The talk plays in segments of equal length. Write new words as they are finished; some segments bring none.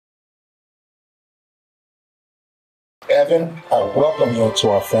Evan, I welcome you into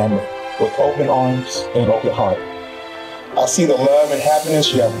our family with open arms and open heart. I see the love and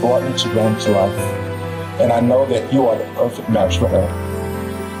happiness you have brought into Brandi's life, and I know that you are the perfect match for her.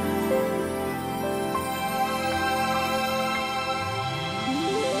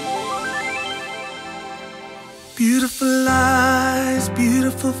 Beautiful eyes,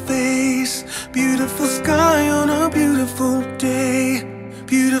 beautiful face, beautiful sky on a beautiful day,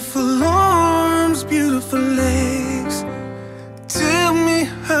 beautiful arms, beautiful legs. Tell me,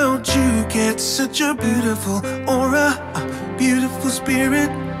 how'd you get such a beautiful aura, a beautiful spirit,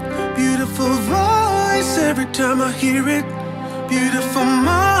 beautiful voice every time I hear it, beautiful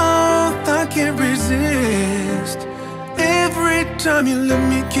mouth, I can't resist. Every time you let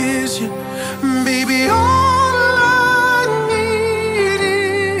me kiss you, baby, all I need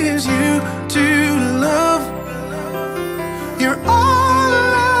is you to love. You're all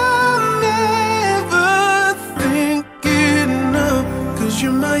I'm ever thinking of, 'cause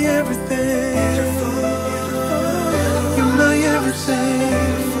you're my everything. You're my everything.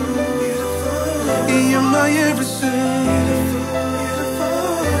 You're my everything.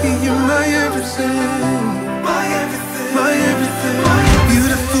 You're my everything. My everything. My everything.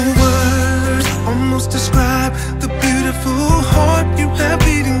 Beautiful words almost describe the beautiful heart you have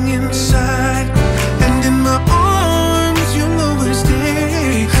beating inside. And in my arms you'll always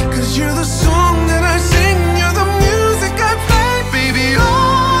stay, 'cause you're the song that I sing, you're the music I play. Baby,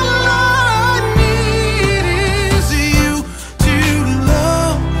 all I need is you to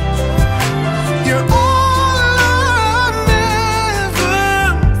love. You're all I'm ever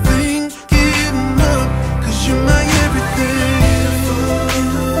thinking of, 'cause you're my everything.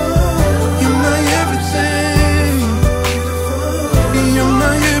 You're my everything. You're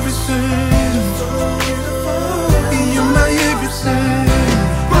my everything. You're my everything.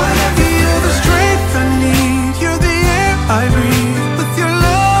 You're the strength I need, you're the air I breathe. With your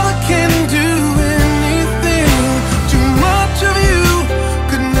love I can do anything. Too much of you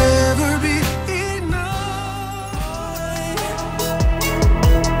could never be enough.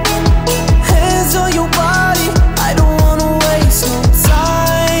 Hands on your body, I don't wanna waste no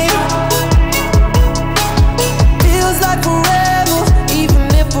time. Feels like forever, even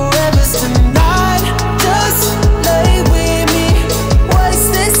if forever's tonight. Just lay with me, waste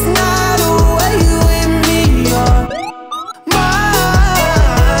this night away with me. You're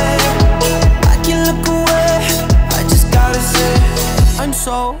mine. I can look away, I just gotta say I'm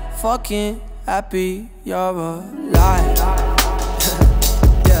so fucking happy you're alive.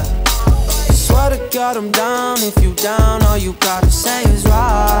 Yeah. I swear to God I'm down. If you down, all you gotta say is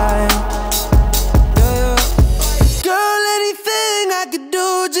right. Yeah, yeah. Girl, anything I could do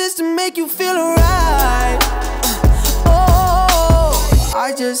just to make you feel alright. Oh,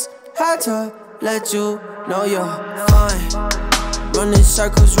 I just had to let you know you're fine. Running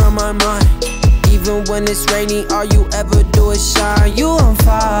circles around my mind. Even when it's rainy, all you ever do is shine. You on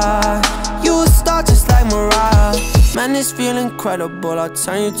fire, you a star just like Mariah. Man, this feel incredible, I'll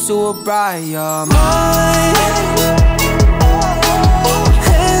turn you to a bride. You're mine.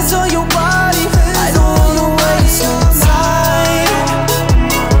 Hands on your body, I don't wanna